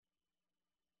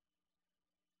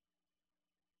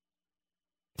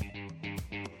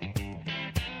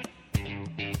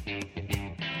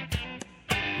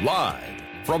Live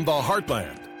from the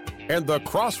heartland and the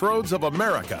crossroads of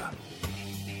America,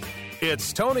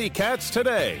 it's Tony Katz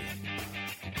Today.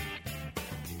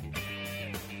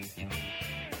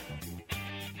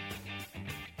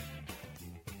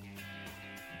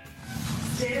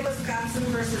 State of Wisconsin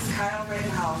versus Kyle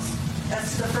Rittenhouse.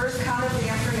 As to the first count of the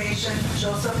information,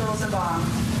 Joseph Rosenbaum.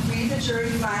 We, the jury,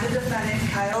 find the defendant,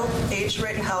 Kyle H.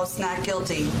 Rittenhouse, not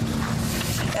guilty.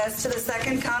 As to the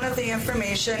second count of the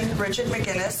information, Richard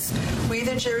McGinnis, we,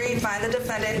 the jury, find the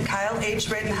defendant, Kyle H.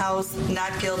 Rittenhouse,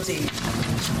 not guilty.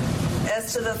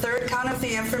 As to the third count of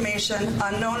the information,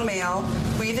 unknown male,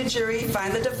 we, the jury,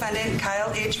 find the defendant, Kyle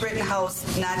H. Rittenhouse,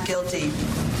 not guilty.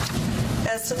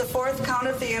 As to the fourth count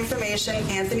of the information,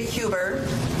 Anthony Huber,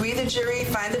 we, the jury,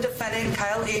 find the defendant,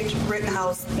 Kyle H.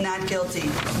 Rittenhouse, not guilty.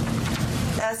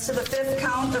 As to the fifth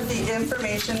count of the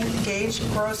information, Gage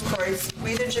Grosskreutz,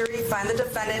 we, the jury, find the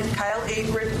defendant, Kyle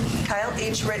H.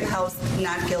 Rittenhouse,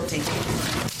 not guilty.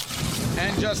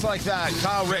 And just like that,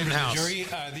 Kyle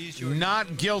Rittenhouse,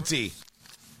 not guilty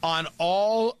on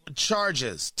all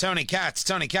charges. Tony Katz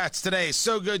today.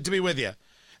 So good to be with you.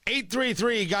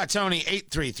 833-GOT-TONY,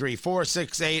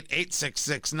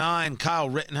 833-468-8669. Kyle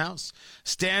Rittenhouse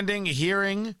standing,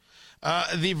 hearing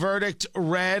the verdict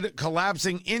read,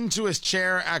 collapsing into his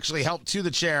chair, actually helped to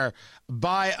the chair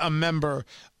by a member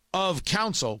of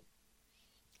council,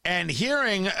 and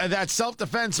hearing that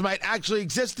self-defense might actually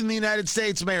exist in the United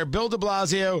States. Mayor Bill de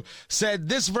Blasio said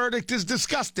this verdict is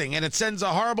disgusting and it sends a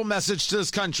horrible message to this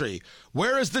country.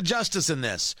 Where is the justice in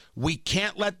this? We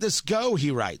can't let this go, he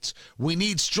writes. We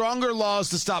need stronger laws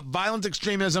to stop violent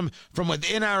extremism from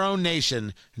within our own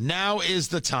nation. Now is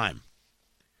the time.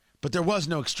 But there was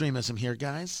no extremism here,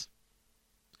 guys.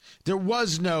 There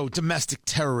was no domestic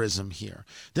terrorism here.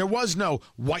 There was no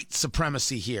white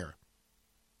supremacy here.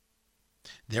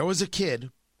 There was a kid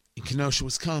in Kenosha,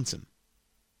 Wisconsin.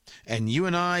 And you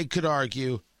and I could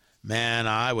argue, man,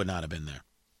 I would not have been there.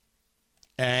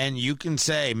 And you can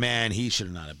say, man, he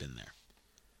should not have been there.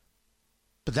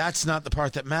 But that's not the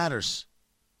part that matters.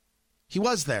 He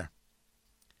was there.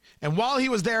 And while he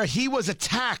was there, he was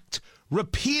attacked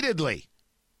repeatedly.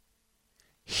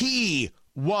 He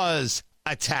was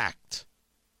attacked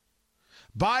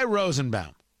by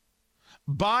Rosenbaum,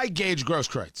 by Gage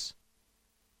Grosskreutz.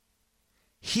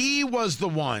 He was the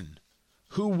one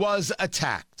who was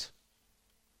attacked.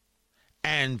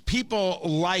 And people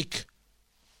like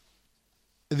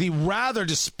the rather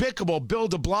despicable Bill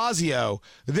de Blasio,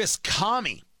 this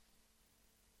commie,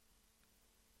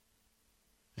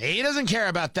 he doesn't care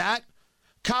about that.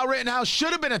 Kyle Rittenhouse should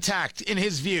have been attacked, in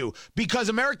his view, because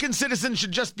American citizens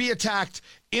should just be attacked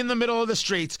in the middle of the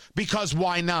streets, because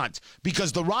why not?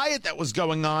 Because the riot that was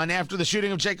going on after the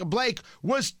shooting of Jacob Blake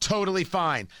was totally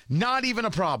fine. Not even a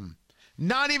problem.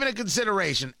 Not even a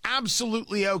consideration.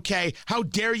 Absolutely okay. How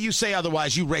dare you say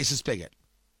otherwise, you racist bigot?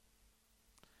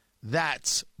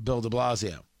 That's Bill de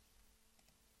Blasio.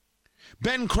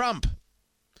 Ben Crump,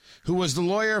 who was the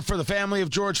lawyer for the family of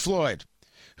George Floyd,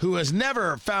 who has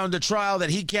never found a trial that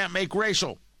he can't make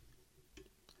racial,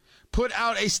 put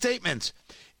out a statement.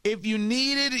 If you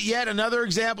needed yet another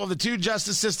example of the two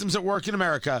justice systems at work in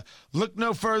America, look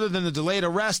no further than the delayed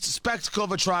arrest, spectacle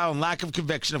of a trial, and lack of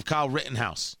conviction of Kyle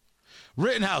Rittenhouse.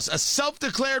 Rittenhouse, a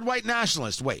self-declared white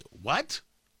nationalist. Wait, what?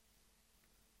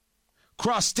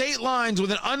 Crossed state lines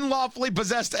with an unlawfully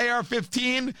possessed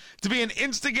AR-15 to be an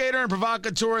instigator and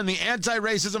provocateur in the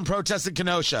anti-racism protests in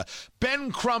Kenosha.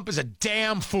 Ben Crump is a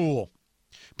damn fool,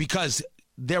 because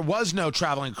there was no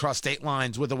traveling across state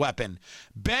lines with a weapon.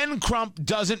 Ben Crump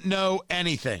doesn't know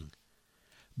anything.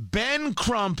 Ben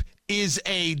Crump is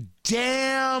a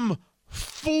damn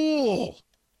fool.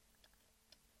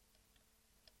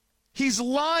 He's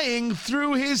lying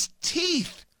through his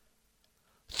teeth.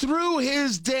 Through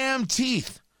his damn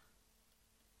teeth.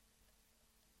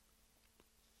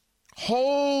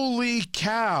 Holy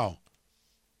cow.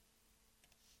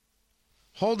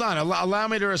 Hold on. Allow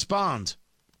me to respond.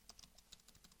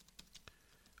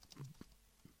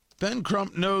 Ben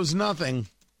Crump knows nothing.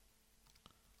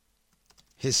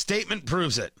 His statement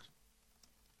proves it.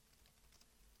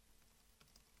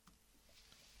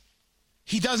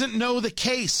 He doesn't know the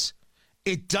case.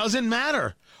 It doesn't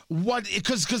matter.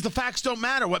 Because the facts don't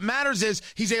matter. What matters is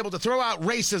he's able to throw out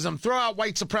racism, throw out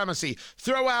white supremacy,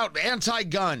 throw out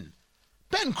anti-gun.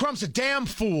 Ben Crump's a damn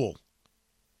fool.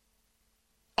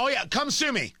 Oh, yeah, come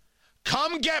sue me.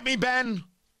 Come get me, Ben.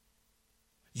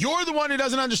 You're the one who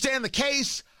doesn't understand the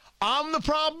case. I'm the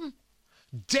problem.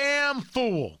 Damn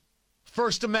fool.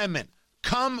 First Amendment.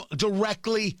 Come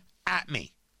directly at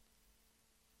me.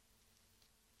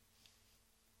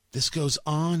 This goes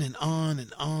on and on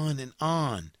and on and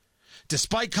on.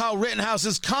 Despite Kyle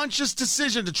Rittenhouse's conscious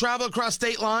decision to travel across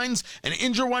state lines and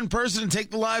injure one person and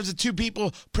take the lives of two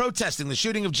people protesting the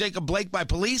shooting of Jacob Blake by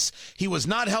police, he was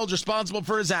not held responsible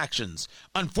for his actions.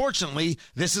 Unfortunately,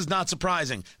 this is not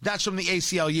surprising. That's from the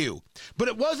ACLU. But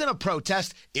it wasn't a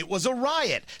protest, it was a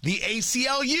riot. The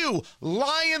ACLU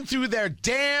lying through their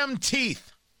damn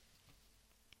teeth.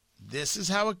 This is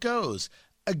how it goes.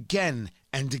 Again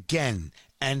and again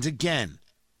and again.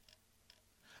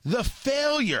 The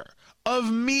failure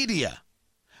of media,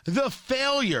 the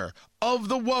failure of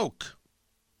the woke.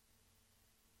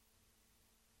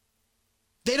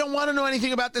 They don't want to know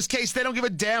anything about this case. They don't give a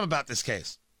damn about this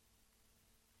case.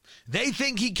 They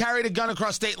think he carried a gun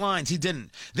across state lines. He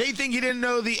didn't. They think he didn't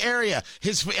know the area.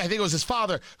 I think it was his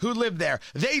father who lived there.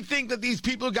 They think that these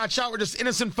people who got shot were just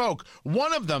innocent folk.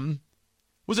 One of them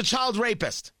was a child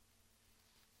rapist.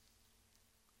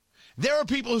 There are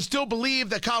people who still believe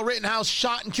that Kyle Rittenhouse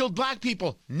shot and killed black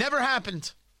people. Never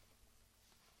happened.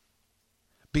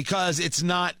 Because it's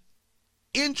not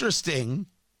interesting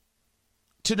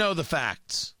to know the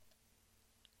facts.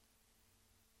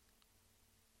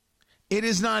 It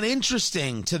is not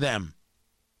interesting to them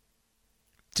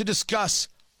to discuss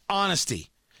honesty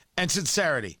and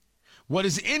sincerity. What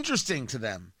is interesting to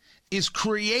them is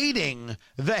creating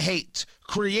the hate,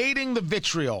 creating the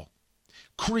vitriol,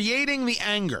 creating the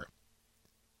anger.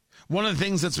 One of the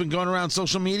things that's been going around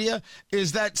social media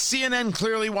is that CNN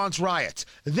clearly wants riots.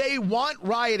 They want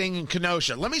rioting in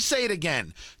Kenosha. Let me say it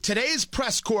again. Today's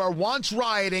press corps wants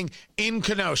rioting in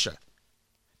Kenosha.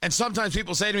 And sometimes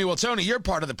people say to me, well, Tony, you're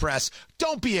part of the press.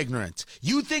 Don't be ignorant.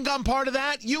 You think I'm part of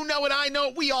that? You know it, I know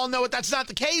it, we all know it. That's not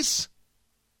the case.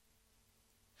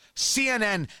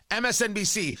 CNN,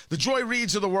 MSNBC, the Joy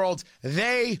Reids of the world,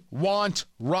 they want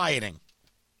rioting.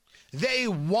 They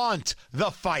want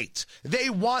the fight. They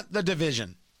want the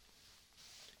division.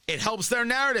 It helps their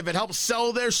narrative. It helps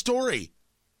sell their story.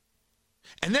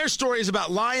 And their story is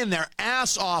about lying their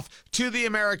ass off to the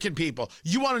American people.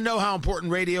 You want to know how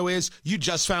important radio is? You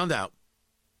just found out.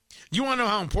 You want to know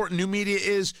how important new media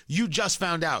is? You just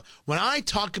found out. When I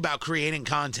talk about creating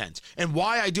content and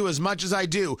why I do as much as I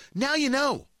do, now you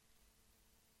know.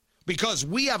 Because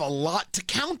we have a lot to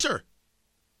counter.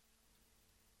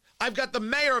 I've got the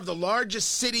mayor of the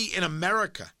largest city in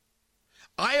America.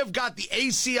 I have got the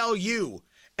ACLU,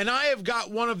 and I have got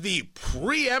one of the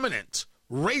preeminent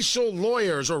racial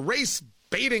lawyers or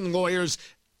race-baiting lawyers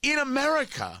in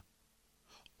America,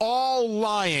 all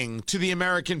lying to the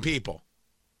American people.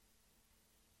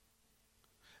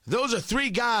 Those are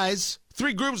three guys,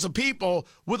 three groups of people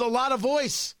with a lot of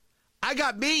voice. I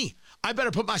got me. I better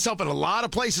put myself in a lot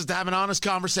of places to have an honest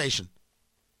conversation.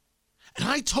 And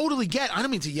I totally get, I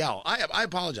don't mean to yell. I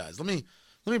apologize. Let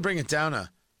me bring it down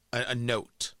a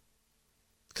note.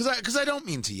 Because I don't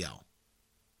mean to yell.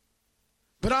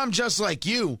 But I'm just like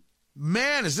you.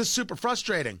 Man, is this super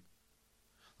frustrating.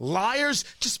 Liars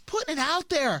just putting it out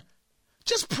there.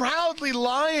 Just proudly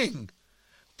lying.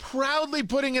 Proudly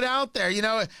putting it out there, you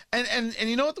know. And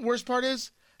you know what the worst part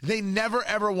is? They never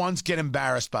ever once get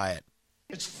embarrassed by it.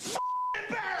 It's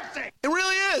embarrassing. It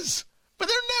really is. But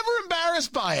they're never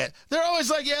embarrassed by it. They're always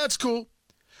like, yeah, it's cool.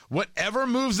 Whatever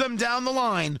moves them down the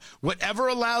line, whatever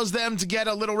allows them to get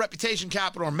a little reputation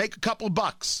capital or make a couple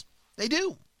bucks, they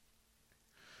do.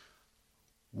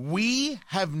 We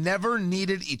have never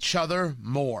needed each other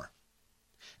more.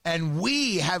 And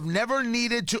we have never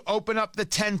needed to open up the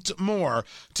tent more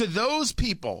to those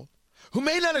people who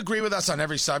may not agree with us on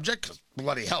every subject, 'cause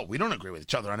bloody hell, we don't agree with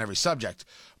each other on every subject,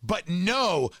 but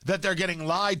know that they're getting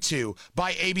lied to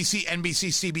by ABC, NBC,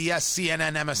 CBS,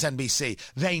 CNN, MSNBC.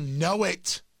 They know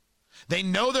it. They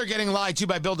know they're getting lied to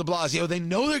by Bill de Blasio. They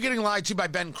know they're getting lied to by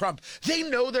Ben Crump. They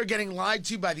know they're getting lied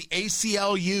to by the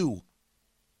ACLU.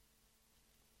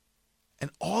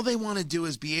 And all they want to do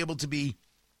is be able to be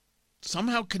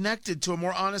somehow connected to a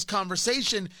more honest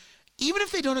conversation, even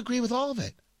if they don't agree with all of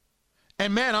it.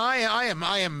 And man, I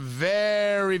am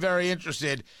very, very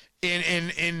interested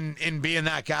in being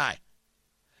that guy,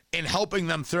 in helping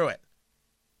them through it.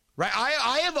 Right?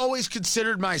 I have always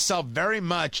considered myself very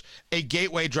much a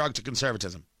gateway drug to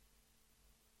conservatism.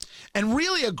 And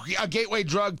really a gateway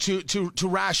drug to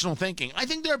rational thinking. I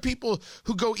think there are people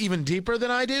who go even deeper than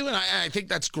I do, and I think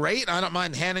that's great. I don't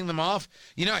mind handing them off,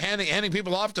 handing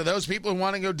people off to those people who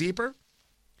want to go deeper.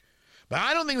 But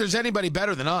I don't think there's anybody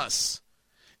better than us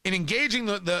in engaging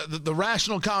the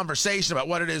rational conversation about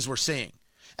what it is we're seeing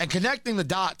and connecting the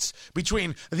dots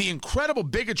between the incredible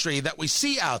bigotry that we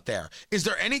see out there. Is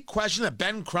there any question that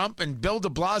Ben Crump and Bill de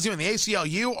Blasio and the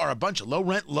ACLU are a bunch of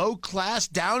low-rent, low-class,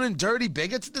 down and dirty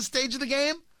bigots at this stage of the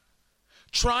game?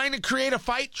 trying to create a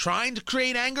fight, trying to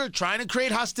create anger, trying to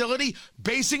create hostility,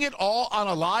 basing it all on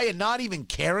a lie and not even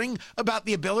caring about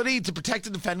the ability to protect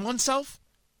and defend oneself?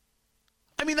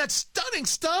 I mean, that's stunning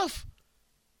stuff.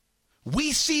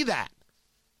 We see that.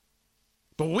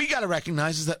 But what we got to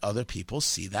recognize is that other people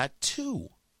see that too.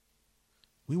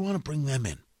 We want to bring them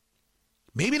in.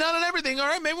 Maybe not on everything, all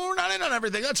right? Maybe we're not in on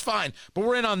everything. That's fine. But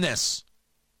we're in on this.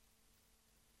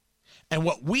 And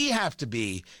what we have to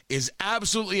be is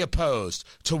absolutely opposed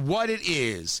to what it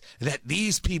is that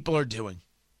these people are doing.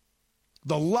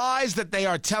 The lies that they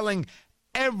are telling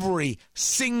every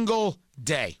single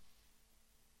day.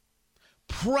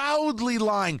 Proudly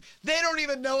lying. They don't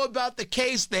even know about the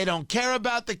case. They don't care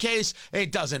about the case. It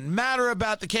doesn't matter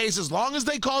about the case as long as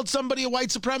they called somebody a white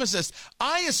supremacist.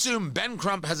 I assume Ben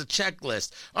Crump has a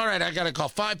checklist. All right, I got to call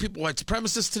 5 people white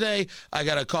supremacists today. I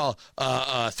got to call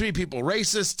 3 people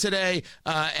racist today,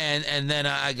 and then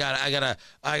I got to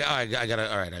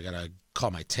call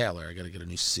my tailor. I got to get a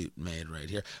new suit made right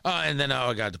here. And then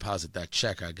I got to deposit that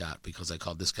check I got because I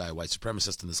called this guy a white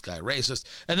supremacist and this guy a racist.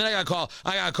 And then I got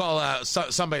to call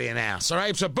somebody an ass. All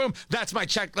right. So boom, that's my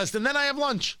checklist. And then I have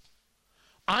lunch.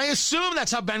 I assume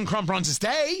that's how Ben Crump runs his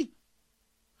day.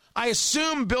 I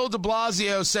assume Bill de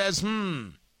Blasio says,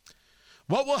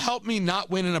 what will help me not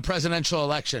win in a presidential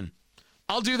election?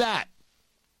 I'll do that.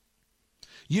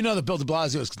 You know that Bill de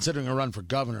Blasio is considering a run for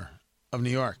governor of New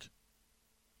York.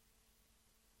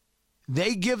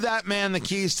 They give that man the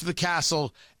keys to the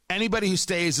castle. Anybody who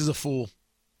stays is a fool.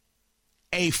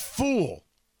 A fool.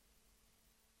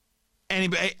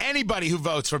 Anybody who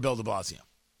votes for Bill de Blasio.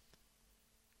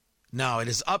 No, it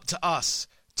is up to us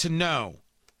to know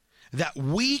that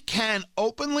we can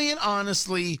openly and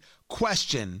honestly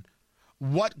question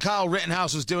what Kyle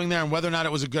Rittenhouse was doing there and whether or not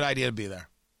it was a good idea to be there.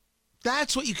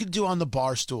 That's what you could do on the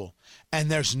bar stool.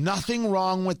 And there's nothing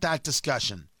wrong with that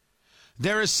discussion.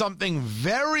 There is something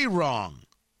very wrong,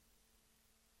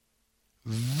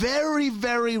 very,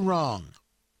 very wrong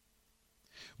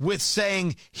with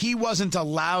saying he wasn't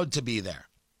allowed to be there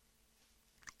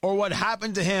or what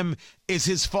happened to him is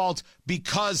his fault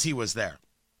because he was there.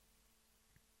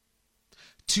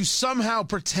 To somehow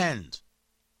pretend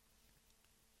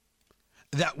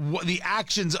that the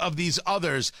actions of these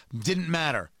others didn't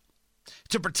matter,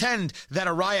 to pretend that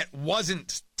a riot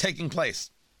wasn't taking place.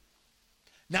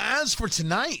 Now, as for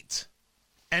tonight,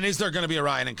 and is there going to be a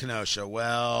riot in Kenosha?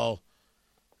 Well,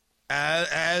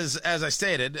 as I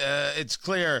stated, it's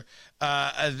clear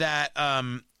that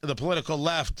the political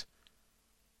left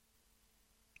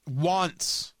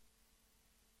wants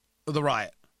the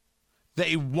riot.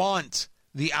 They want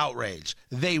the outrage.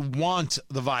 They want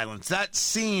the violence. That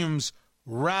seems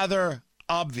rather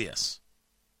obvious.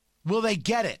 Will they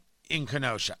get it in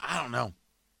Kenosha? I don't know.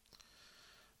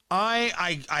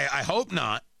 I hope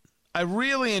not. I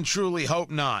really and truly hope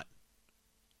not.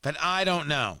 But I don't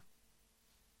know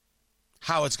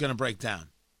how it's going to break down.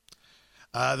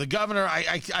 The governor,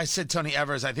 I said Tony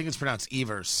Evers. I think it's pronounced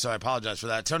Evers, so I apologize for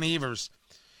that. Tony Evers,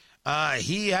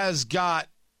 he has got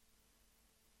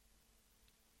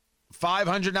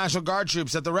 500 National Guard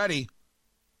troops at the ready.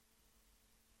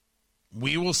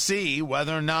 We will see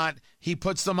whether or not he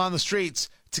puts them on the streets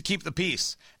to keep the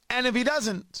peace. And if he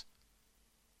doesn't,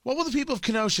 what will the people of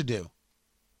Kenosha do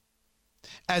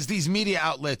as these media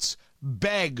outlets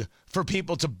beg for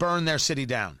people to burn their city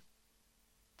down?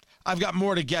 I've got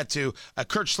more to get to.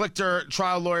 Kurt Schlichter,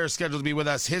 trial lawyer, scheduled to be with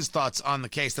us. His thoughts on the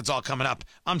case. That's all coming up.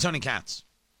 I'm Tony Katz.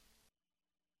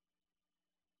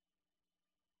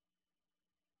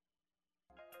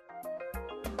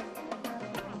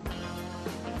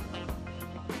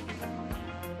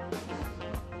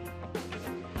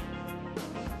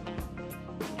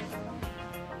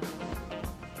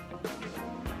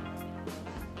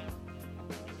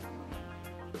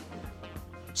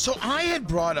 So I had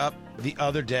brought up the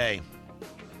other day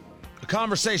a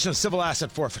conversation of civil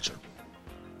asset forfeiture.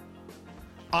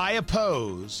 I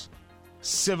oppose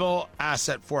civil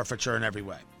asset forfeiture in every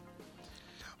way.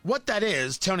 What that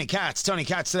is, Tony Katz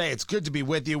today. It's good to be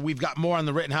with you. We've got more on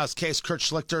the Rittenhouse case. Kurt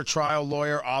Schlichter, trial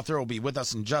lawyer, author, will be with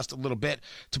us in just a little bit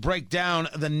to break down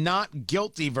the not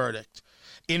guilty verdict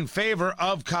in favor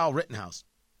of Kyle Rittenhouse.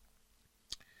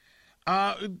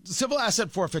 Civil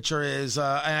asset forfeiture is, and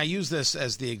I use this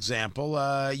as the example,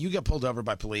 you get pulled over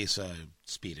by police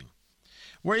speeding.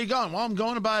 Where are you going? Well, I'm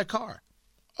going to buy a car.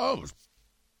 Oh,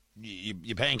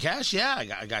 you paying cash? Yeah,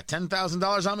 I got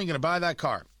 $10,000 on me. Going to buy that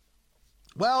car.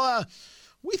 Well,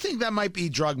 we think that might be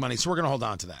drug money, so we're going to hold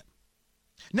on to that.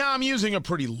 Now, I'm using a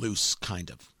pretty loose kind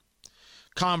of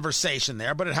conversation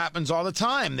there, but it happens all the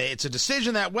time. It's a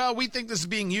decision that, well, we think this is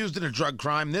being used in a drug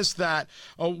crime, this, that,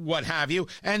 or what have you,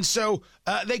 and so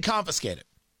they confiscate it.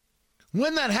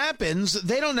 When that happens,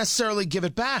 they don't necessarily give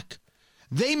it back.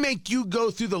 They make you go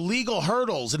through the legal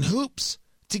hurdles and hoops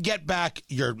to get back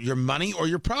your money or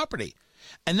your property.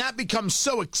 And that becomes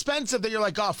so expensive that you're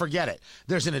like, oh, forget it.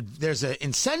 There's an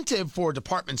incentive for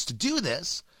departments to do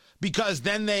this because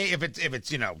then if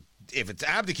it's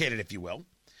abdicated, if you will,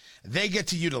 they get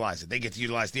to utilize it. They get to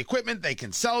utilize the equipment. They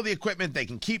can sell the equipment. They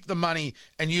can keep the money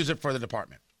and use it for the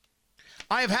department.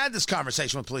 I have had this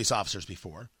conversation with police officers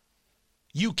before.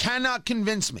 You cannot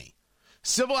convince me.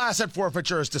 Civil asset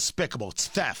forfeiture is despicable. It's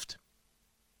theft.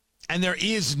 And there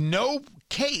is no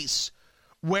case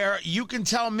where you can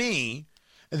tell me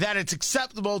that it's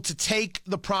acceptable to take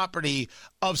the property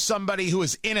of somebody who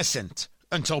is innocent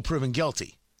until proven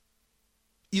guilty.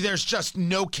 There's just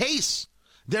no case.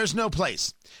 There's no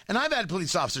place. And I've had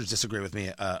police officers disagree with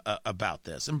me about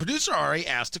this. And producer Ari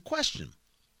asked a question.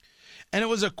 And it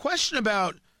was a question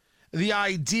about the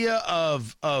idea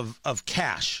of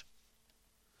cash.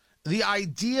 The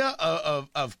idea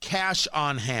of cash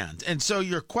on hand. And so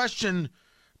your question,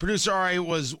 producer Ari,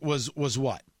 was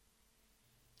what?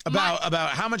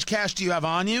 About how much cash do you have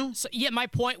on you? So, yeah, my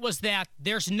point was that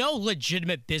there's no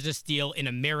legitimate business deal in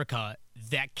America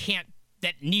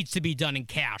that needs to be done in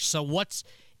cash. So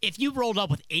if you rolled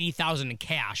up with $80,000 in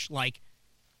cash,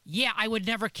 I would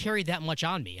never carry that much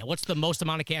on me. What's the most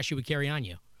amount of cash you would carry on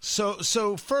you?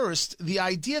 So first, the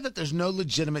idea that there's no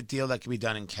legitimate deal that can be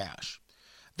done in cash,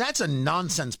 that's a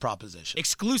nonsense proposition.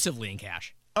 Exclusively in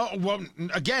cash. Oh, well,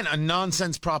 again, a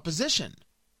nonsense proposition.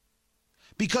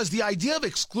 Because the idea of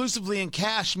exclusively in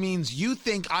cash means you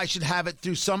think I should have it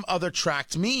through some other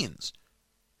tracked means.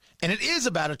 And it is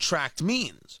about a tracked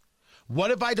means. What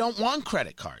if I don't want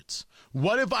credit cards?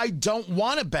 What if I don't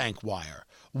want a bank wire?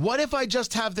 What if I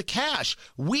just have the cash?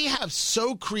 We have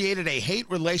so created a hate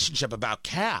relationship about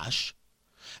cash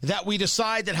that we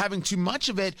decide that having too much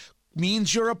of it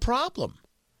means you're a problem.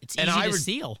 It's easy to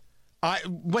steal.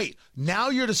 Wait, now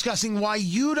you're discussing why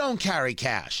you don't carry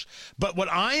cash. But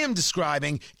what I am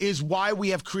describing is why we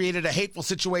have created a hateful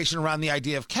situation around the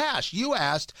idea of cash. You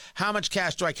asked, how much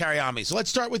cash do I carry on me? So let's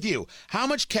start with you. How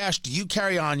much cash do you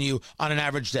carry on you on an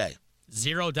average day?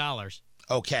 $0.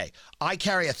 Okay. I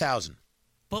carry 1,000.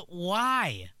 But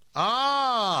why?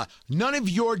 None of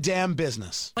your damn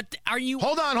business. But are you...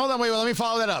 Hold on, wait, let me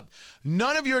follow that up.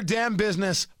 None of your damn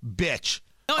business, bitch.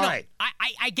 No, All right.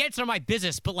 I get it's not my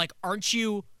business, but aren't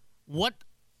you... What?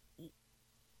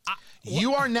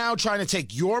 You are now trying to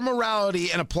take your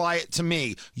morality and apply it to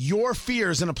me, your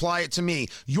fears and apply it to me,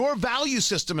 your value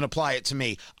system and apply it to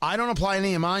me. I don't apply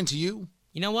any of mine to you.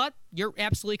 You know what? You're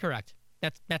absolutely correct.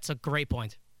 That's a great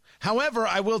point. However,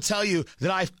 I will tell you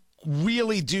that I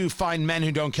really do find men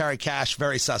who don't carry cash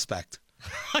very suspect.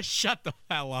 Shut the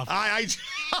hell up. I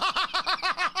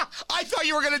thought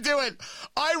you were going to do it.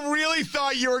 I really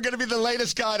thought you were going to be the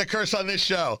latest guy to curse on this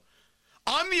show.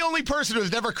 I'm the only person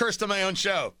who's never cursed on my own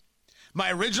show.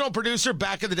 My original producer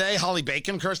back in the day, Holly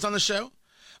Bacon, cursed on the show.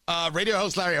 Radio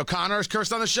host Larry O'Connor has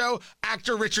cursed on the show.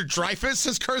 Actor Richard Dreyfuss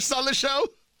has cursed on the show.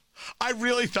 I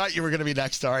really thought you were going to be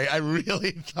next, Ari. I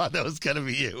really thought that was going to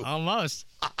be you. Almost.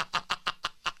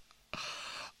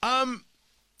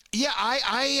 Yeah,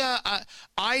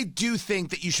 I do think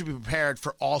that you should be prepared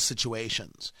for all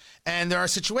situations. And there are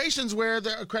situations where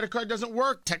a credit card doesn't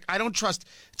work. I don't trust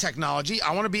technology.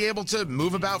 I want to be able to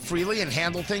move about freely and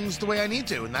handle things the way I need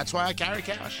to. And that's why I carry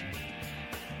cash.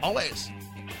 Always.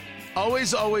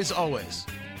 Always, always, always.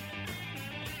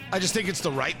 I just think it's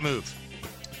the right move.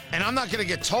 And I'm not going to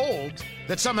get told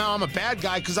that somehow I'm a bad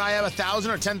guy because I have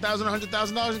 $1,000 or $10,000 or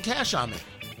 $100,000 in cash on me.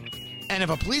 And if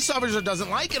a police officer doesn't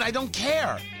like it, I don't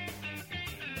care.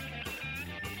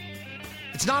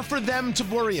 It's not for them to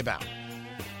worry about.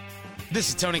 This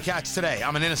is Tony Katz Today.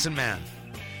 I'm an innocent man.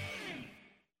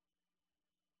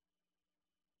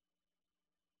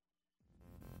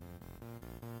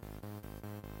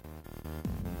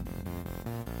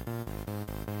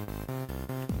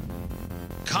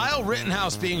 Kyle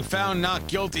Rittenhouse being found not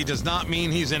guilty does not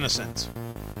mean he's innocent.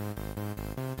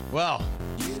 Well,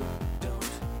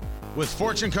 with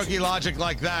fortune cookie logic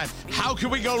like that, how can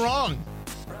we go wrong?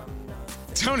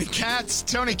 Tony Katz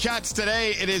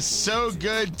Today. It is so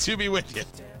good to be with you.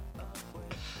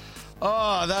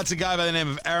 Oh, that's a guy by the name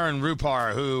of Aaron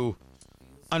Rupar, who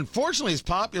unfortunately is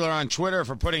popular on Twitter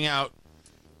for putting out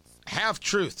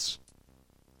half-truths.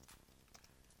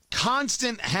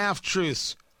 Constant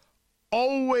half-truths.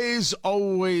 Always,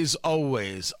 always,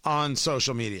 always on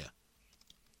social media.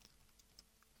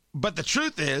 But the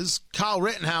truth is, Kyle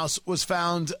Rittenhouse was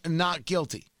found not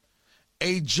guilty.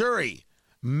 A jury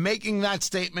making that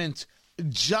statement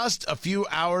just a few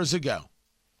hours ago.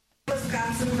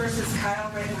 Wisconsin versus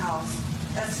Kyle Rittenhouse.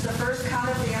 As to the first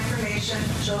count of the information,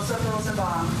 Joseph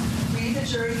Rosenbaum, we, the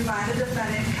jury, find the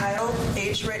defendant, Kyle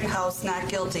H. Rittenhouse, not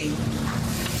guilty.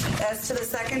 As to the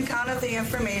second count of the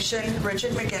information,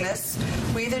 Richard McGinnis,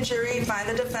 we, the jury, find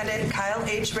the defendant, Kyle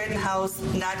H. Rittenhouse,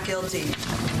 not guilty.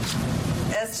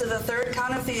 As to the third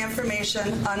count of the information,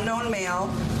 unknown male,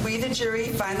 we, the jury,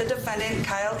 find the defendant,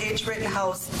 Kyle H.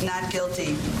 Rittenhouse, not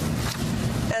guilty.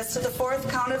 As to the fourth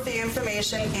count of the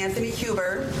information, Anthony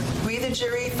Huber, we, the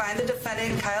jury, find the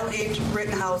defendant, Kyle H.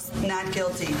 Rittenhouse, not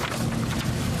guilty.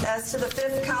 As to the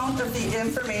fifth count of the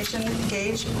information,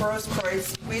 Gage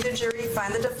Grosskreutz, we, the jury,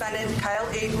 find the defendant, Kyle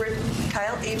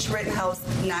H. Rittenhouse,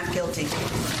 not guilty.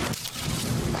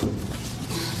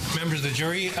 Members of the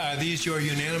jury, are these your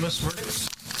unanimous verdicts?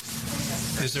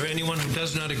 Is there anyone who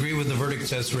does not agree with the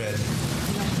verdicts as read?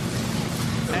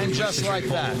 And just like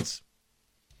that,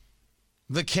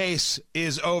 the case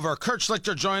is over. Kurt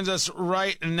Schlichter joins us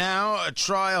right now, a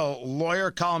trial lawyer,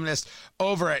 columnist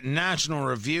over at National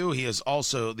Review. He is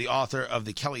also the author of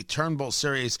the Kelly Turnbull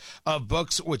series of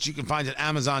books, which you can find at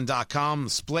Amazon.com.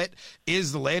 Split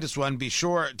is the latest one. Be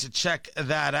sure to check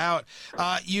that out.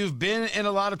 You've been in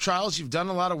a lot of trials. You've done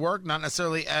a lot of work, not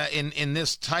necessarily in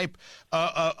this type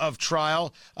of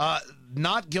trial.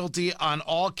 Not guilty on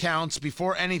all counts.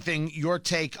 Before anything, your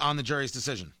take on the jury's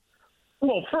decision.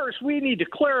 Well, first, we need to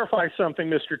clarify something,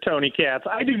 Mr. Tony Katz.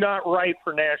 I do not write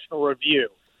for National Review.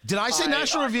 Did I say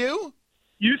National Review?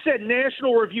 You said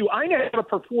National Review. I know how to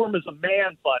perform as a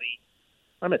man, buddy.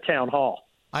 I'm at Town Hall.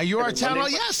 You are at Town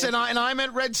Hall, yes, and I'm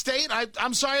at Red State.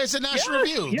 I'm sorry I said National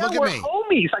Review. Yeah, Look at we're me.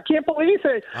 homies. I can't believe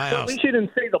it. At least you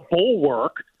didn't say the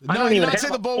Bulwark. No, you didn't say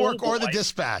the Bulwark or the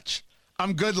Dispatch.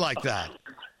 I'm good like that.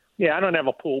 Yeah, I don't have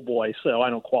a pool boy, so I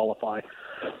don't qualify.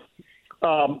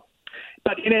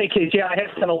 But in any case, yeah, I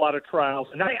have done a lot of trials.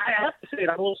 And I have to say,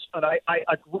 I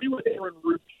agree with Aaron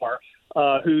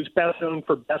Rupar, who's best known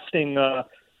for besting Brian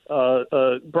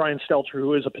Stelter,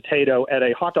 who is a potato, at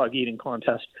a hot dog eating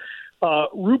contest.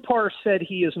 Rupar said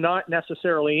he is not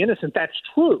necessarily innocent. That's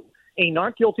true. A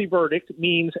not guilty verdict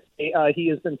means he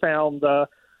has been found that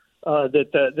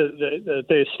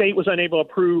the state was unable to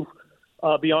prove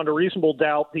beyond a reasonable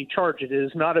doubt the charge. It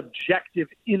is not objective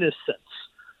innocence.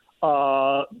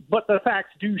 But the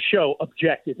facts do show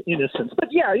objective innocence. But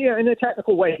yeah, in a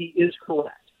technical way, he is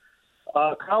correct.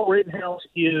 Kyle Rittenhouse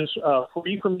is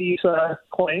free from these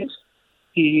claims.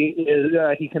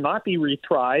 He cannot be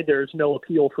retried. There's no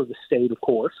appeal for the state, of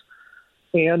course.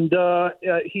 And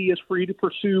he is free to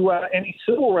pursue any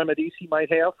civil remedies he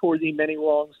might have for the many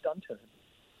wrongs done to him.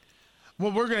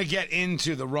 Well, we're going to get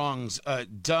into the wrongs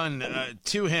done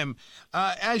to him.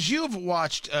 As you've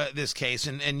watched this case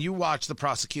and you watched the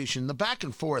prosecution, the back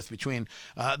and forth between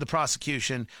the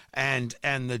prosecution and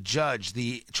the judge,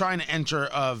 the trying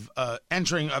to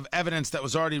entering of evidence that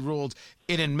was already ruled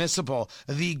inadmissible,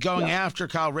 the going after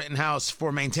Kyle Rittenhouse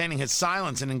for maintaining his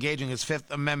silence and engaging his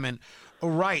Fifth Amendment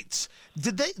rights.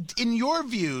 Did they, in your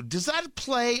view, does that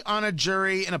play on a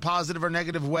jury in a positive or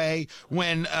negative way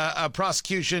when a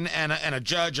prosecution and a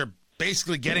judge are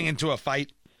basically getting into a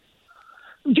fight?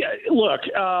 Yeah, look,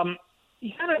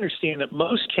 you got to understand that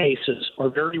most cases are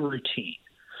very routine.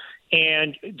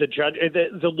 And the judge,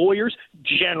 the lawyers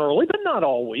generally, but not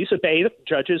always, obey the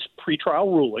judge's pretrial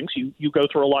rulings. You go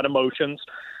through a lot of motions.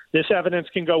 This evidence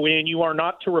can go in. You are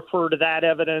not to refer to that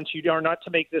evidence. You are not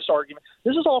to make this argument.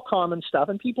 This is all common stuff,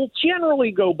 and people generally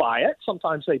go by it.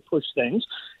 Sometimes they push things,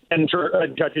 and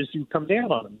judges do come down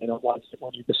on them. They don't like it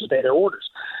when you disobey their orders.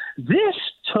 This,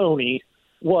 Tony,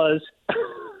 was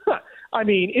I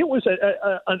mean, it was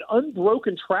an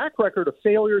unbroken track record of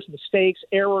failures, mistakes,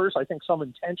 errors, I think some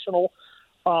intentional.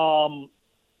 I've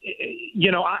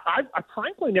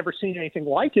frankly never seen anything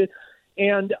like it.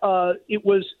 And it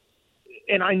was –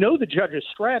 and I know the judge's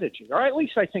strategy, or at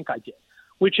least I think I did,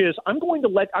 which is I'm going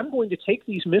to take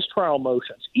these mistrial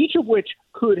motions, each of which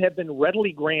could have been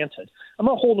readily granted. I'm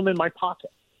going to hold them in my pocket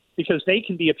because they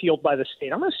can be appealed by the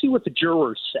state. I'm going to see what the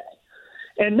jurors say.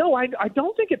 And no, I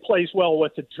don't think it plays well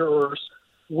with the jurors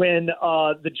when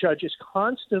the judge is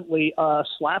constantly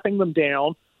slapping them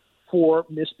down for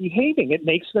misbehaving. It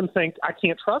makes them think, I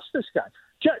can't trust this guy.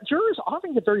 Jurors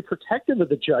often get very protective of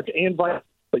the judge,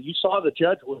 but you saw the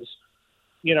judge was,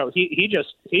 he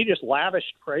just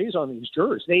lavished praise on these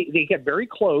jurors. They get very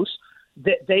close.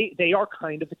 That they are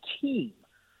kind of a team.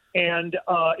 And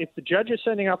if the judge is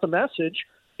sending out the message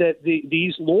that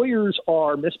these lawyers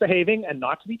are misbehaving and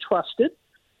not to be trusted,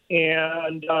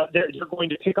 And they're going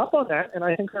to pick up on that, and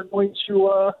I think they're going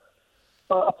to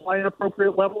apply an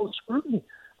appropriate level of scrutiny.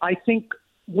 I think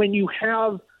when you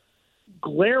have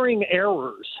glaring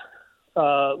errors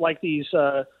like these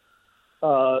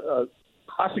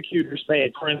prosecutors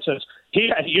made, for instance,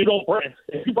 if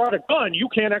you brought a gun, you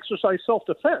can't exercise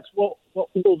self-defense. Well,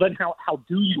 then how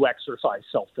do you exercise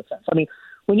self-defense? I mean,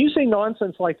 when you say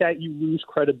nonsense like that, you lose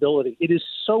credibility. It is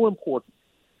so important.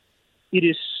 It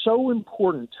is so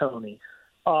important, Tony,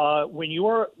 when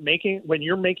you're making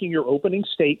your opening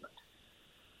statement,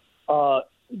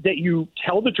 that you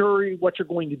tell the jury what you're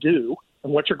going to do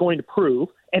and what you're going to prove,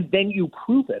 and then you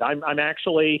prove it.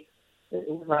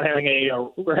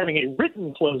 We're having a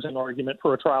written closing argument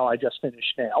for a trial I just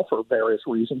finished now for various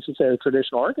reasons. It's a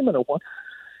traditional argument of one,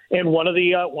 and one of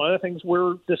the things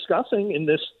we're discussing in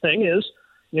this thing is,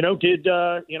 did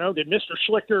Mr.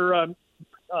 Schlichter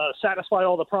satisfy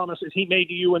all the promises he made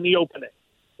to you in the opening?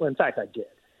 Well, in fact, I did,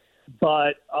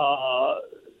 but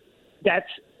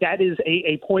that is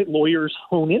a point lawyers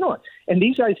hone in on, and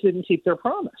these guys didn't keep their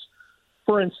promise.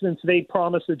 For instance, they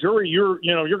promised the jury, you're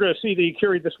going to see that he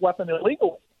carried this weapon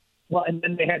illegally. Well, and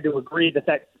then they had to agree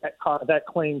that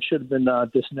claim should have been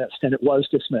dismissed, and it was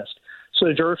dismissed. So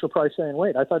the jurors were probably saying,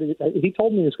 wait, I thought he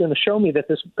told me he was going to show me that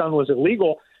this gun was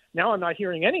illegal. Now I'm not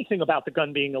hearing anything about the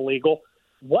gun being illegal.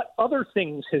 What other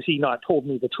things has he not told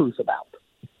me the truth about?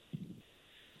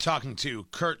 Talking to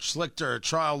Kurt Schlichter,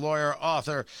 trial lawyer,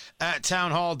 author at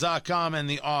townhall.com, and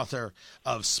the author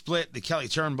of Split, the Kelly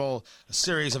Turnbull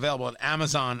series, available at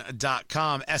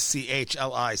amazon.com,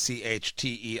 SCHLICHTER.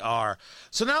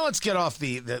 So now let's get off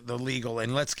the legal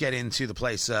and let's get into the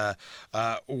place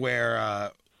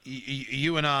where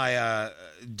you and I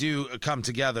do come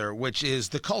together, which is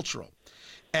the cultural.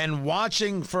 And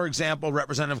watching, for example,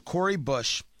 Representative Cori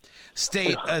Bush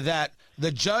state that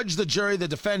the judge, the jury, the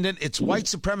defendant, it's white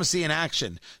supremacy in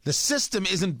action. The system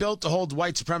isn't built to hold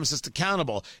white supremacists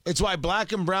accountable. It's why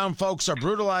black and brown folks are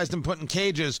brutalized and put in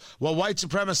cages while white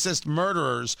supremacist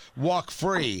murderers walk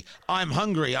free. I'm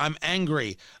hungry. I'm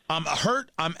angry. I'm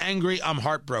hurt. I'm angry. I'm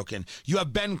heartbroken. You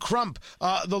have Ben Crump,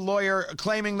 the lawyer,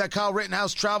 claiming that Kyle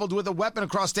Rittenhouse traveled with a weapon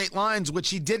across state lines, which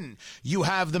he didn't. You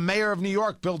have the mayor of New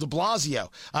York, Bill de Blasio,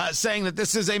 saying that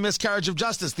this is a miscarriage of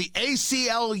justice. The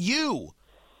ACLU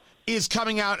is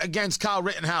coming out against Kyle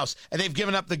Rittenhouse, and they've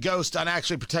given up the ghost on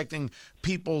actually protecting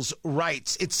people's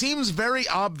rights. It seems very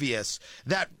obvious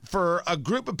that for a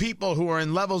group of people who are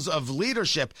in levels of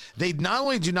leadership, they not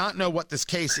only do not know what this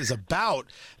case is about,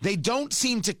 they don't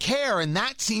seem to care, and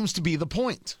that seems to be the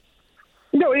point.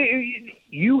 No,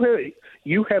 you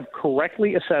have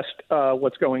correctly assessed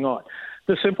what's going on.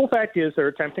 The simple fact is they're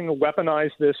attempting to weaponize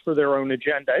this for their own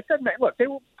agenda. It doesn't matter. Look, they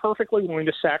were perfectly willing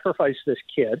to sacrifice this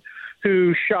kid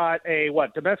who shot a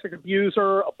domestic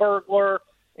abuser, a burglar,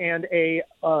 and a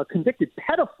convicted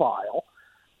pedophile.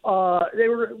 They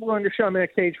were willing to show him in a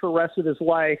cage for the rest of his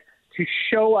life to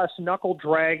show us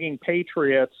knuckle-dragging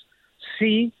patriots,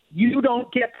 see, you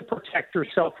don't get to protect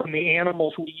yourself from the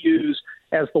animals we use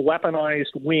as the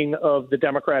weaponized wing of the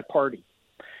Democrat Party.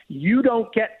 You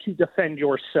don't get to defend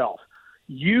yourself.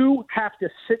 You have to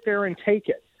sit there and take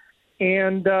it.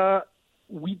 And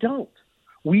we don't.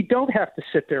 We don't have to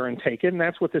sit there and take it, and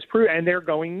that's what this proves. And they're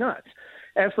going nuts.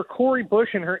 As for Cori Bush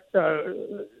and her,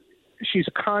 she's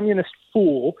a communist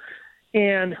fool,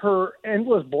 and her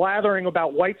endless blathering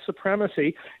about white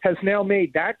supremacy has now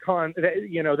made that term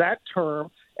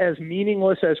as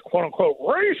meaningless as "quote unquote"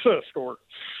 racist or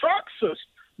sexist.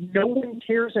 No one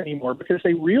cares anymore because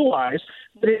they realize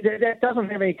that that doesn't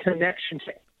have any connection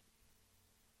to.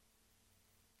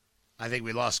 I think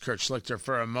we lost Kurt Schlichter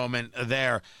for a moment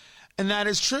there. And that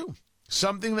is true.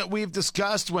 Something that we've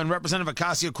discussed when Representative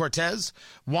Ocasio-Cortez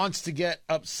wants to get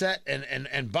upset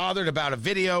and bothered about a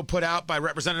video put out by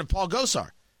Representative Paul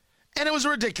Gosar. And it was a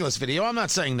ridiculous video. I'm not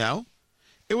saying no.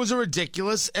 It was a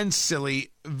ridiculous and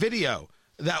silly video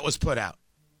that was put out.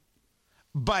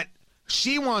 But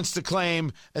she wants to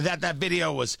claim that that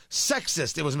video was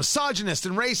sexist, it was misogynist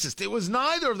and racist. It was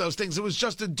neither of those things. It was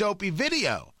just a dopey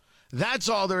video. That's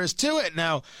all there is to it.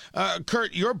 Now,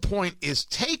 Kurt, your point is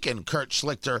taken. Kurt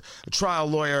Schlichter, a trial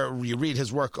lawyer, you read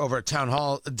his work over at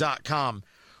townhall.com.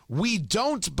 We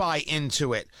don't buy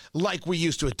into it like we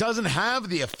used to. It doesn't have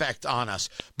the effect on us.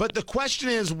 But the question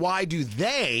is, why do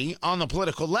they, on the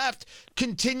political left,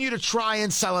 continue to try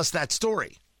and sell us that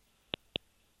story?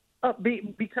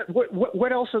 Because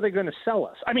what else are they going to sell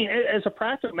us? I mean, as a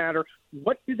practical matter,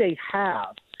 what do they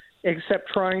have except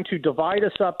trying to divide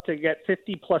us up to get 50%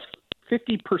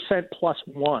 plus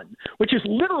one, which is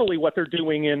literally what they're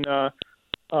doing in the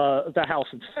House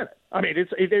and Senate. I mean,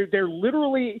 they're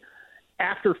literally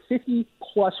after 50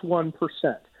 plus 1%.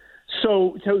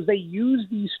 So they use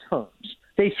these terms.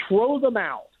 They throw them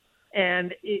out.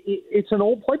 And it's an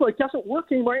old playbook. It doesn't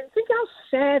work anymore. And think how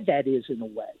sad that is in a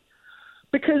way.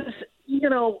 Because, you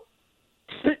know,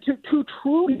 to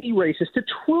truly be racist, to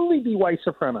truly be white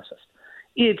supremacist,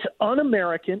 it's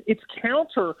un-American. It's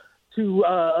counter to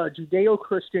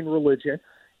Judeo-Christian religion.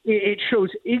 It shows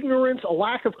ignorance, a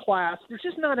lack of class. There's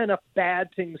just not enough bad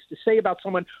things to say about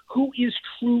someone who is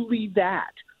truly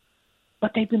that.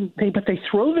 But they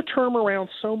throw the term around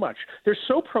so much. They're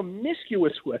so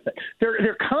promiscuous with it.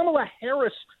 They're Kamala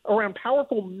Harris around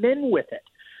powerful men with it.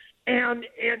 And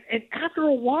after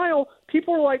a while,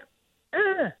 people are like,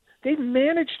 they've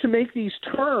managed to make these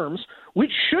terms,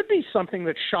 which should be something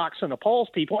that shocks and appalls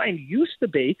people and used to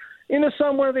be, into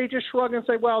somewhere they just shrug and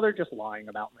say, well, they're just lying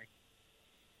about me.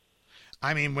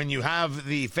 I mean, when you have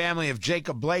the family of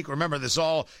Jacob Blake, remember, this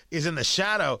all is in the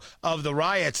shadow of the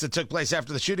riots that took place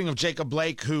after the shooting of Jacob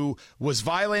Blake, who was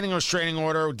violating a restraining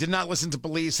order, did not listen to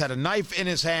police, had a knife in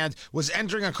his hand, was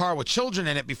entering a car with children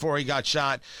in it before he got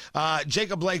shot.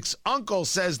 Jacob Blake's uncle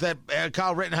says that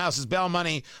Kyle Rittenhouse's bail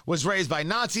money was raised by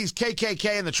Nazis,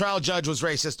 KKK, and the trial judge was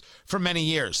racist for many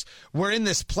years. We're in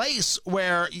this place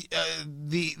where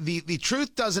the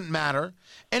truth doesn't matter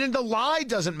and the lie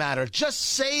doesn't matter. Just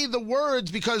say the words,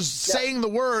 because saying the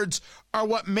words are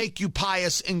what make you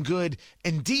pious and good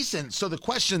and decent. So the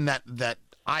question that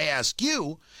I ask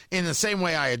you, in the same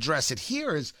way I address it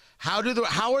here, is how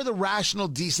are the rational,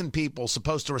 decent people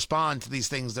supposed to respond to these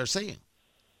things they're seeing?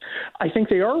 I think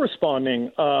they are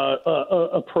responding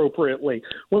appropriately.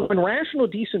 When rational,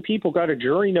 decent people got a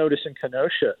jury notice in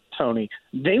Kenosha, Tony,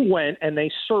 they went and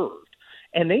they served.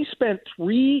 And they spent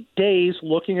 3 days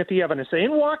looking at the evidence. They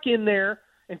didn't walk in there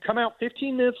and come out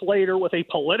 15 minutes later with a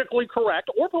politically correct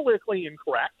or politically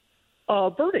incorrect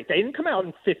verdict. They didn't come out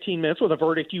in 15 minutes with a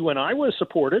verdict you and I would have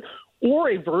supported or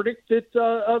a verdict that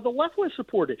the left would have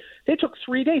supported. They took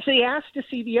 3 days. They asked to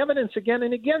see the evidence again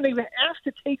and again. They asked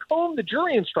to take home the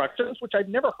jury instructions, which I'd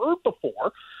never heard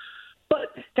before.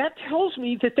 But that tells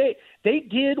me that they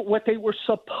did what they were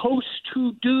supposed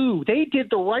to do. They did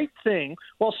the right thing,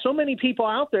 while so many people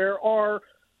out there are,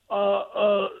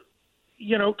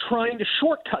 trying to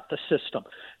shortcut the system.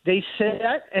 They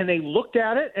sat and they looked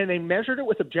at it and they measured it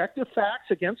with objective facts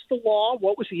against the law.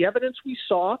 What was the evidence we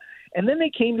saw? And then they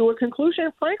came to a conclusion.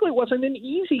 And frankly, it wasn't an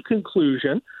easy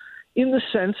conclusion in the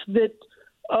sense that,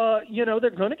 they're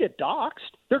going to get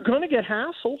doxxed. They're going to get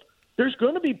hassled. There's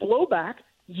going to be blowback.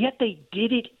 Yet they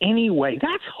did it anyway.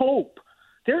 That's hope.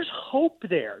 There's hope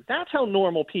there. That's how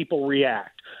normal people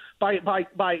react. By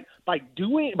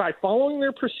following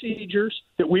their procedures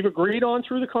that we've agreed on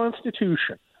through the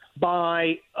Constitution,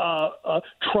 by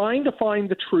trying to find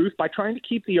the truth, by trying to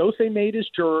keep the oath they made as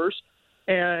jurors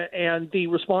and the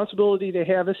responsibility they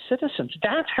have as citizens.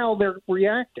 That's how they're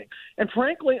reacting. And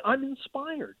frankly, I'm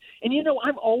inspired. And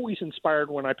I'm always inspired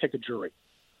when I pick a jury.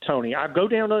 Tony, I go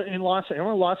down in Los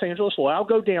Angeles. Well, I'll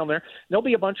go down there. There'll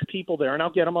be a bunch of people there, and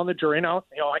I'll get them on the jury. And I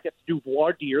get to do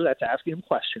voir dire. That's asking them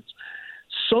questions.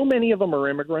 So many of them are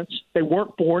immigrants. They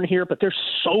weren't born here, but they're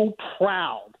so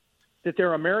proud that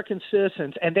they're American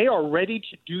citizens, and they are ready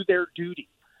to do their duty.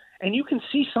 And you can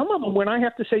see some of them when I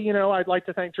have to say, I'd like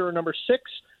to thank juror number 6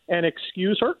 and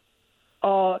excuse her.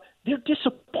 They're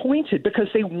disappointed because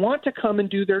they want to come and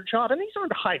do their job. And these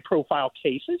aren't high-profile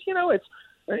cases. It's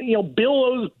Bill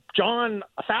owes John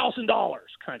 $1,000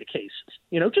 kind of cases,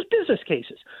 just business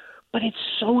cases. But it's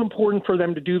so important for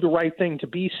them to do the right thing, to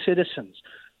be citizens,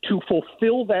 to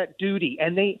fulfill that duty.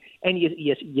 And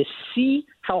you see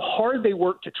how hard they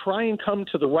work to try and come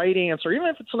to the right answer, even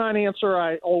if it's not an answer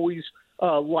I always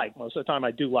like. Most of the time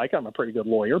I do like. I'm a pretty good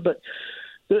lawyer. But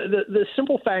the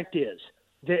simple fact is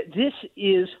that this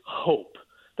is hope.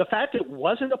 The fact it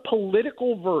wasn't a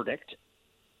political verdict,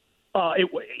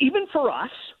 even for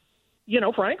us,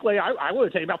 frankly, I would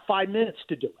have taken about 5 minutes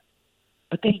to do it.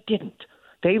 But they didn't.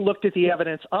 They looked at the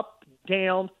evidence up,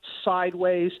 down,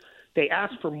 sideways. They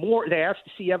asked for more. They asked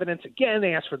to see evidence again.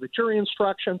 They asked for the jury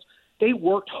instructions. They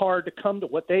worked hard to come to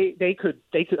what they could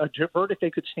a verdict they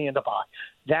could stand by.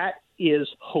 That is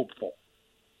hopeful.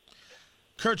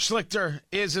 Kurt Schlichter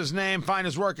is his name. Find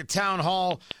his work at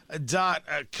townhall.com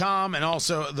and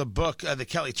also the book, the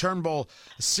Kelly Turnbull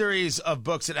series of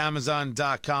books at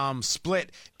amazon.com.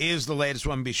 Split is the latest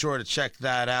one. Be sure to check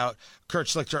that out. Kurt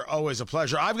Schlichter, always a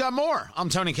pleasure. I've got more. I'm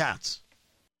Tony Katz.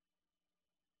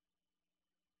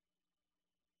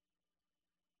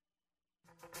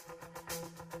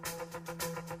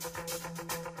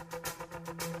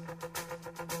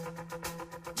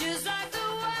 Just like the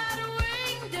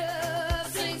white-winged dove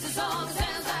sings a song,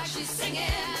 sounds like she's singing.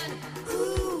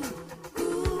 Ooh,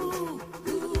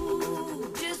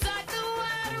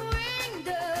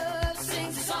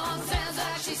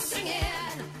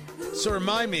 So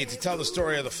remind me to tell the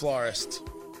story of the florist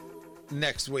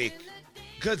next week,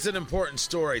 because it's an important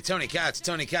story. Tony Katz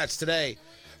Today.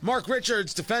 Mark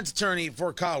Richards, defense attorney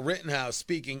for Kyle Rittenhouse,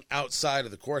 speaking outside of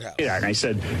the courthouse. Yeah, and I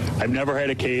said, I've never had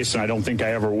a case, and I don't think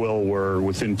I ever will, where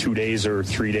within 2 days or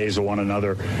 3 days of one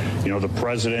another, the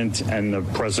president and the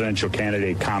presidential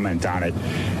candidate comment on it.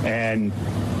 And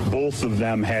both of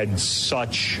them had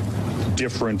such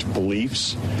different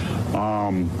beliefs.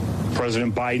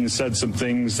 President Biden said some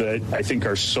things that I think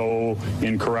are so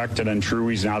incorrect and untrue.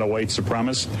 He's not a white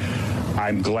supremacist.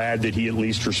 I'm glad that he at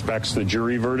least respects the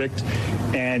jury verdict.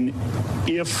 And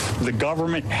if the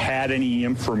government had any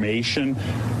information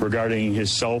regarding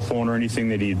his cell phone or anything,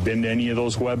 that he had been to any of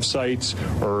those websites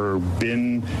or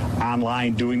been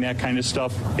online doing that kind of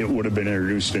stuff, it would have been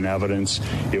introduced in evidence.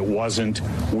 It wasn't.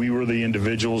 We were the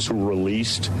individuals who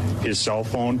released his cell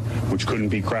phone, which couldn't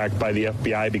be cracked by the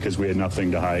FBI because we had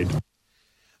nothing to hide.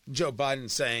 Joe Biden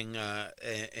saying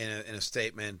in a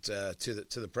statement to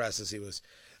the press as he was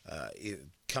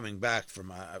coming back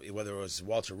from whether it was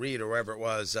Walter Reed or wherever it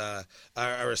was,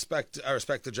 I respect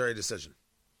the jury decision.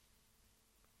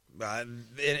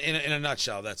 In a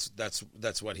nutshell,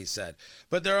 that's what he said.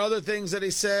 But there are other things that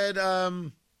he said.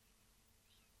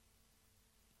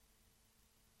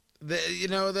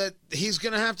 That he's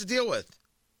going to have to deal with.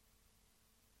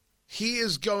 He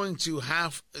is going to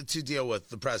have to deal with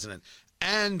the president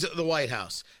and the White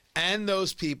House and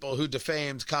those people who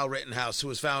defamed Kyle Rittenhouse, who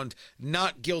was found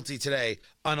not guilty today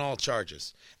on all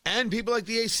charges. And people like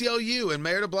the ACLU and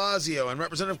Mayor de Blasio and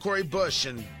Representative Cori Bush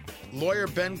and lawyer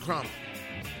Ben Crump.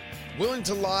 Willing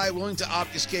to lie, willing to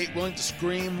obfuscate, willing to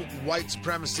scream white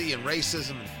supremacy and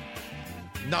racism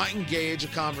and not engage a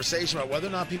conversation about whether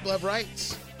or not people have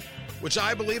rights, which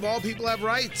I believe all people have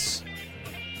rights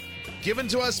given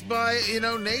to us by,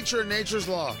 nature and nature's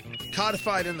law,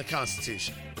 codified in the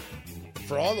Constitution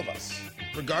for all of us,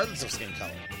 regardless of skin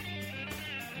color.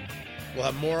 We'll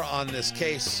have more on this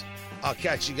case. I'll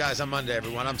catch you guys on Monday,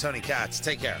 everyone. I'm Tony Katz.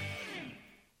 Take care.